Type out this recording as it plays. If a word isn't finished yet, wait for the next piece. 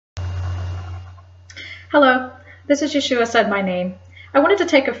Hello, this is Yeshua Said My Name. I wanted to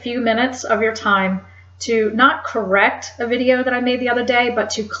take a few minutes of your time to not correct a video that I made the other day,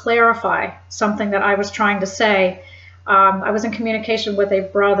 but to clarify something that I was trying to say. I was in communication with a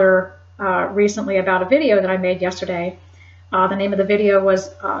brother recently about a video that I made yesterday. The name of the video was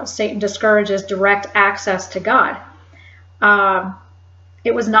Satan Discourages Direct Access to God.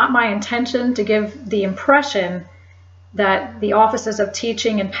 It was not my intention to give the impression that the offices of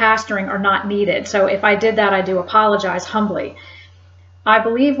teaching and pastoring are not needed. So if I did that, I do apologize humbly. I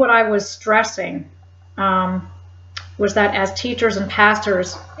believe what I was stressing was that as teachers and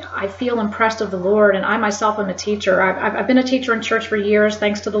pastors, I feel impressed of the Lord, and I myself am a teacher. I've been a teacher in church for years,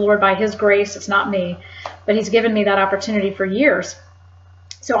 thanks to the Lord by His grace. It's not me, but He's given me that opportunity for years.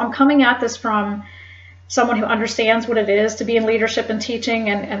 So I'm coming at this from someone who understands what it is to be in leadership and teaching,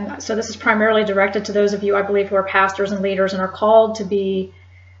 and so this is primarily directed to those of you, I believe, who are pastors and leaders and are called to be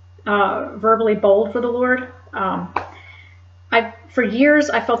verbally bold for the Lord. For years,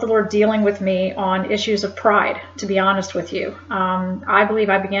 I felt the Lord dealing with me on issues of pride, to be honest with you. I believe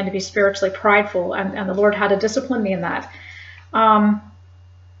I began to be spiritually prideful, and the Lord had to discipline me in that.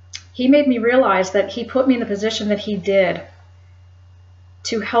 He made me realize that He put me in the position that He did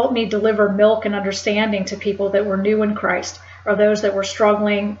to help me deliver milk and understanding to people that were new in Christ, or those that were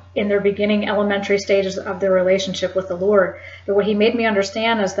struggling in their beginning elementary stages of their relationship with the Lord. But what He made me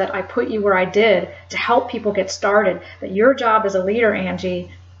understand is that I put you where I did to help people get started, that your job as a leader,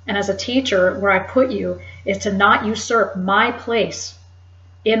 Angie, and as a teacher, where I put you, is to not usurp my place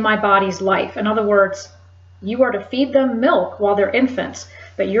in my body's life. In other words, you are to feed them milk while they're infants,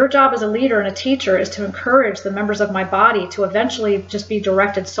 but your job as a leader and a teacher is to encourage the members of my body to eventually just be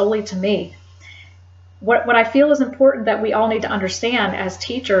directed solely to me. What I feel is important that we all need to understand as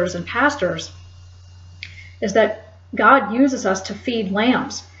teachers and pastors is that God uses us to feed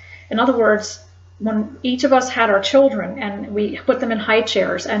lambs. In other words, when each of us had our children and we put them in high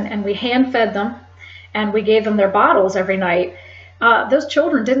chairs and we hand fed them and we gave them their bottles every night, those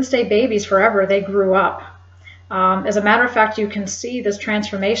children didn't stay babies forever. They grew up. As a matter of fact, you can see this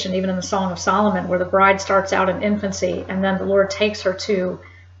transformation even in the Song of Solomon, where the bride starts out in infancy and then the Lord takes her to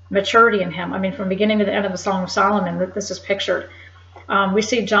maturity in Him. I mean, from beginning to the end of the Song of Solomon, this is pictured. We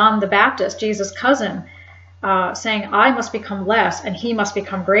see John the Baptist, Jesus' cousin, saying, I must become less and He must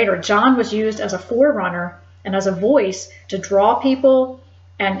become greater. John was used as a forerunner and as a voice to draw people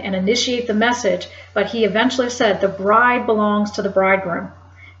and initiate the message, but he eventually said, the bride belongs to the bridegroom.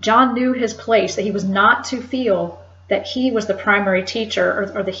 John knew his place, that he was not to feel that he was the primary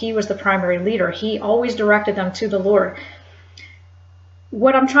teacher or that he was the primary leader. He always directed them to the Lord.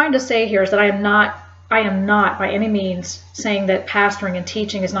 What I'm trying to say here is that I am not by any means saying that pastoring and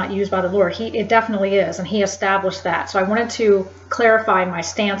teaching is not used by the Lord. It definitely is, and He established that. So I wanted to clarify my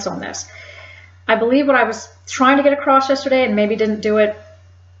stance on this. I believe what I was trying to get across yesterday, and maybe didn't do it,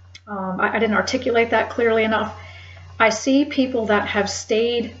 I didn't articulate that clearly enough. I see people that have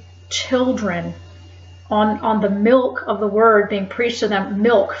stayed children on the milk of the Word being preached to them,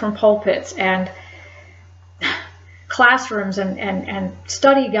 milk from pulpits and classrooms and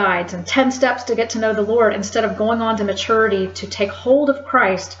study guides and 10 steps to get to know the Lord, instead of going on to maturity to take hold of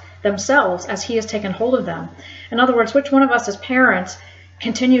Christ themselves as He has taken hold of them. In other words, which one of us as parents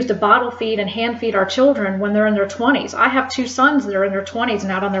continues to bottle feed and hand feed our children when they're in their 20s? I have 2 sons that are in their 20s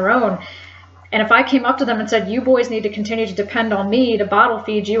and out on their own. And if I came up to them and said, you boys need to continue to depend on me to bottle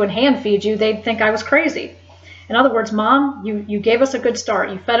feed you and hand feed you, they'd think I was crazy. In other words, Mom, you gave us a good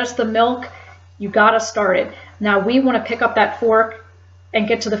start. You fed us the milk. You got us started. Now we want to pick up that fork and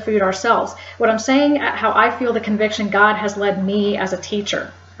get to the food ourselves. What I'm saying, how I feel the conviction God has led me as a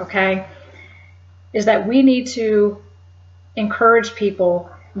teacher, okay, is that we need to encourage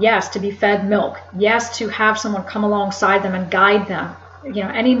people, yes, to be fed milk. Yes, to have someone come alongside them and guide them. You know,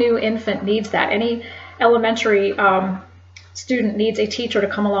 any new infant needs that. Any elementary student needs a teacher to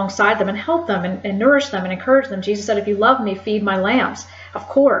come alongside them and help them and nourish them and encourage them. Jesus said, if you love me, feed my lambs. Of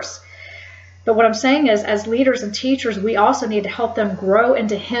course. But what I'm saying is, as leaders and teachers, we also need to help them grow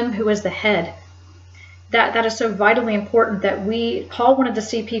into Him who is the head. That is so vitally important that Paul wanted to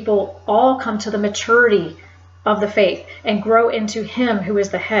see people all come to the maturity of the faith and grow into Him who is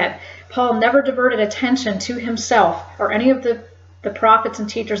the head. Paul never diverted attention to himself or any of the prophets and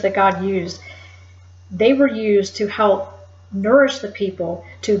teachers that God used. They were used to help nourish the people,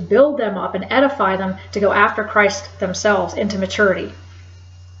 to build them up and edify them to go after Christ themselves into maturity.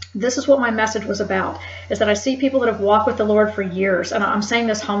 This is what my message was about, is that I see people that have walked with the Lord for years, and I'm saying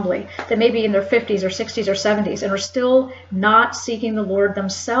this humbly, that may be in their 50s or 60s or 70s and are still not seeking the Lord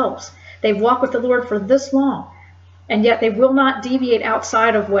themselves. They've walked with the Lord for this long, and yet they will not deviate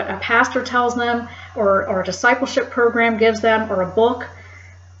outside of what a pastor tells them or a discipleship program gives them or a book.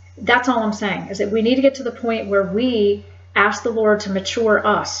 That's all I'm saying, is that we need to get to the point where we ask the Lord to mature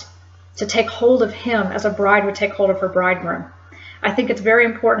us, to take hold of him as a bride would take hold of her bridegroom. I think it's very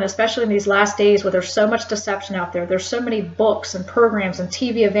important, especially in these last days where there's so much deception out there. There's so many books and programs and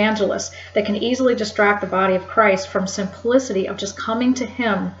TV evangelists that can easily distract the body of Christ from simplicity of just coming to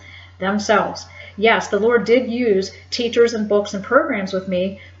him themselves. Yes, the Lord did use teachers and books and programs with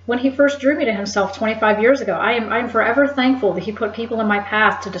me when he first drew me to himself 25 years ago. I am forever thankful that he put people in my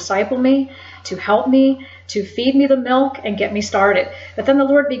path to disciple me, to help me, to feed me the milk and get me started. But then the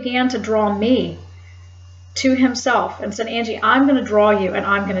Lord began to draw me to himself and said, Angie, I'm going to draw you and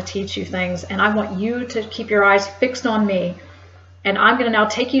I'm going to teach you things, and I want you to keep your eyes fixed on me, and I'm going to now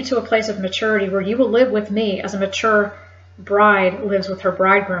take you to a place of maturity where you will live with me as a mature bride lives with her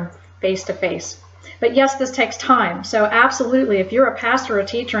bridegroom face to face. But yes, this takes time. So absolutely, if you're a pastor or a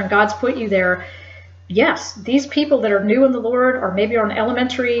teacher and God's put you there, yes, these people that are new in the Lord or maybe are on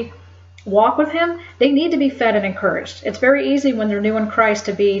elementary walk with him, they need to be fed and encouraged. It's very easy when they're new in Christ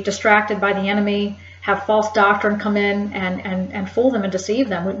to be distracted by the enemy, have false doctrine come in and fool them and deceive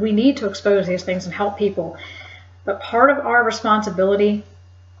them. We need to expose these things and help people. But part of our responsibility,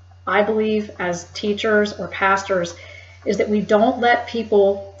 I believe, as teachers or pastors, is that we don't let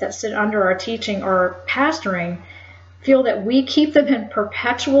people that sit under our teaching or pastoring feel that we keep them in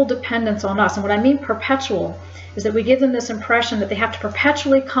perpetual dependence on us. And what I mean perpetual is that we give them this impression that they have to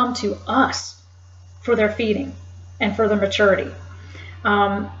perpetually come to us for their feeding and for their maturity.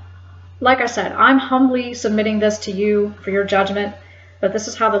 Like I said, I'm humbly submitting this to you for your judgment, but this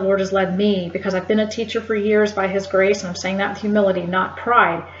is how the Lord has led me, because I've been a teacher for years by his grace, and I'm saying that with humility, not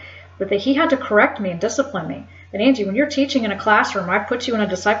pride, but that he had to correct me and discipline me. That, Angie, when you're teaching in a classroom, I put you in a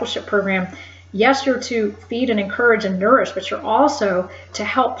discipleship program, yes, you're to feed and encourage and nourish, but you're also to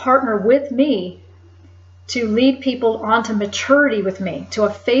help partner with me to lead people onto maturity with me, to a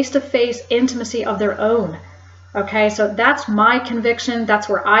face-to-face intimacy of their own. Okay, so that's my conviction. That's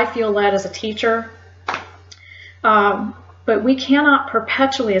where I feel led as a teacher. But we cannot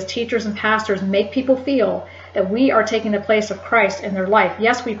perpetually, as teachers and pastors, make people feel that we are taking the place of Christ in their life.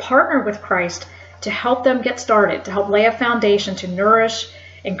 Yes, we partner with Christ to help them get started, to help lay a foundation, to nourish,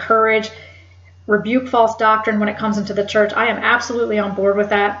 encourage, rebuke false doctrine when it comes into the church. I am absolutely on board with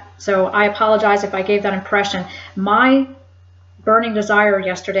that. So I apologize if I gave that impression. My burning desire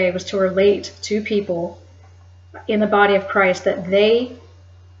yesterday was to relate to people in the body of Christ that they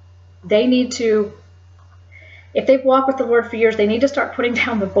need to, if they've walked with the Lord for years, they need to start putting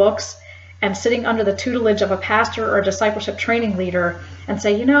down the books and sitting under the tutelage of a pastor or a discipleship training leader and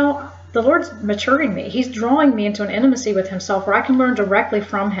say, you know, the Lord's maturing me. He's drawing me into an intimacy with himself where I can learn directly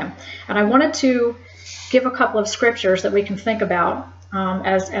from him. And I wanted to give a couple of scriptures that we can think about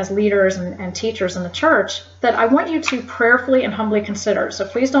as leaders and teachers in the church that I want you to prayerfully and humbly consider. So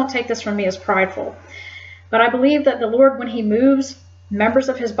please don't take this from me as prideful. But I believe that the Lord, when he moves members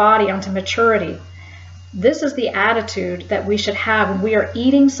of his body onto maturity, this is the attitude that we should have when we are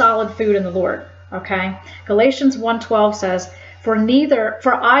eating solid food in the Lord. Okay? Galatians 1:12 says, For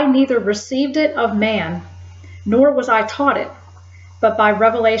I neither received it of man, nor was I taught it, but by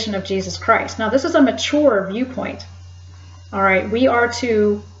revelation of Jesus Christ. Now, this is a mature viewpoint. All right? We are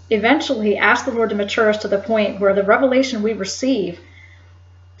to eventually ask the Lord to mature us to the point where the revelation we receive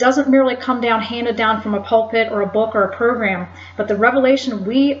doesn't merely come down, handed down from a pulpit or a book or a program, but the revelation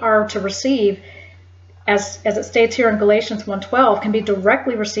we are to receive, as it states here in Galatians 1:12, can be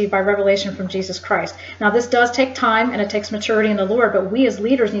directly received by revelation from Jesus Christ. Now, this does take time and it takes maturity in the Lord, but we as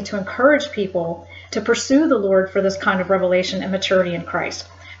leaders need to encourage people to pursue the Lord for this kind of revelation and maturity in Christ.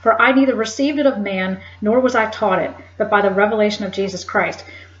 For I neither received it of man, nor was I taught it, but by the revelation of Jesus Christ.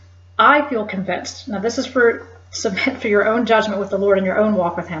 I feel convinced. Now, this is for submit for your own judgment with the Lord and your own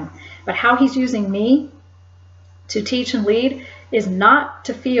walk with him. But how he's using me to teach and lead is not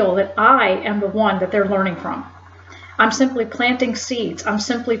to feel that I am the one that they're learning from. I'm simply planting seeds. I'm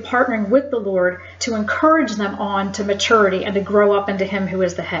simply partnering with the Lord to encourage them on to maturity and to grow up into him who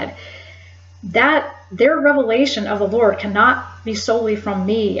is the head. That their revelation of the Lord cannot be solely from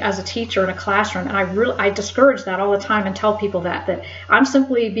me as a teacher in a classroom. And I discourage that all the time and tell people that I'm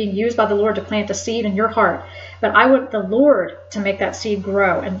simply being used by the Lord to plant a seed in your heart. But I want the Lord to make that seed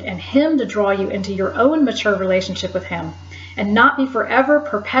grow and him to draw you into your own mature relationship with him and not be forever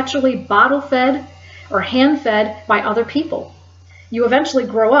perpetually bottle-fed or hand-fed by other people. You eventually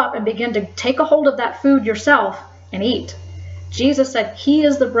grow up and begin to take a hold of that food yourself and eat. Jesus said he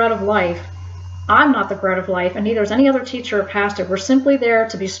is the bread of life. I'm not the bread of life, and neither is any other teacher or pastor. We're simply there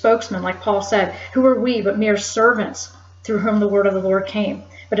to be spokesmen, like Paul said. Who are we but mere servants through whom the word of the Lord came?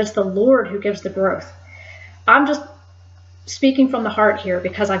 But it's the Lord who gives the growth. I'm just speaking from the heart here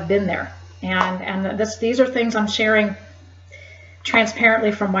because I've been there. And these are things I'm sharing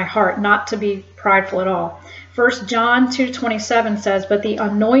transparently from my heart, not to be prideful at all. 1 John 2:27 says, "But the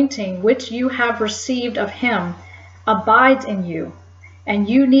anointing which you have received of him abides in you, and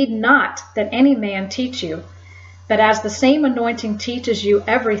you need not that any man teach you. But as the same anointing teaches you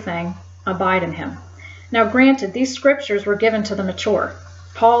everything, abide in him." Now granted, these scriptures were given to the mature.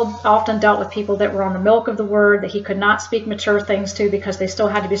 Paul often dealt with people that were on the milk of the word, that he could not speak mature things to because they still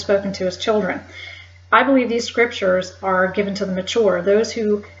had to be spoken to as children. I believe these scriptures are given to the mature, those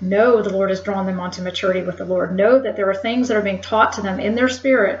who know the Lord has drawn them onto maturity with the Lord, know that there are things that are being taught to them in their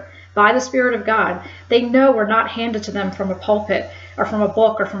spirit by the Spirit of God. They know are not handed to them from a pulpit or from a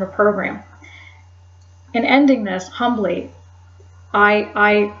book or from a program. In ending this humbly,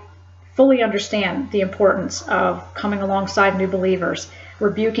 I fully understand the importance of coming alongside new believers,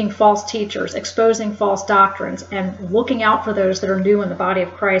 rebuking false teachers, exposing false doctrines, and looking out for those that are new in the body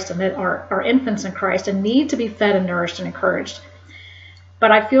of Christ and that are infants in Christ and need to be fed and nourished and encouraged.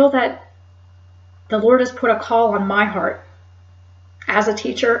 But I feel that the Lord has put a call on my heart as a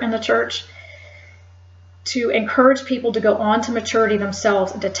teacher in the church to encourage people to go on to maturity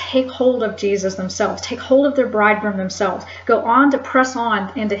themselves and to take hold of Jesus themselves, take hold of their bridegroom themselves, go on to press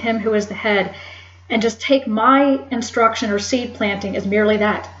on into him who is the head, and just take my instruction or seed planting as merely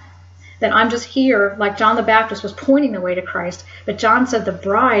that I'm just here, like John the Baptist was pointing the way to Christ, but John said the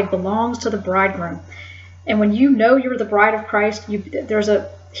bride belongs to the bridegroom. And when you know you're the bride of Christ,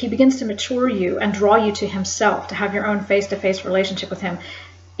 he begins to mature you and draw you to himself, to have your own face-to-face relationship with him.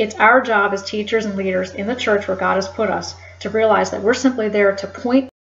 It's our job as teachers and leaders in the church where God has put us to realize that we're simply there to point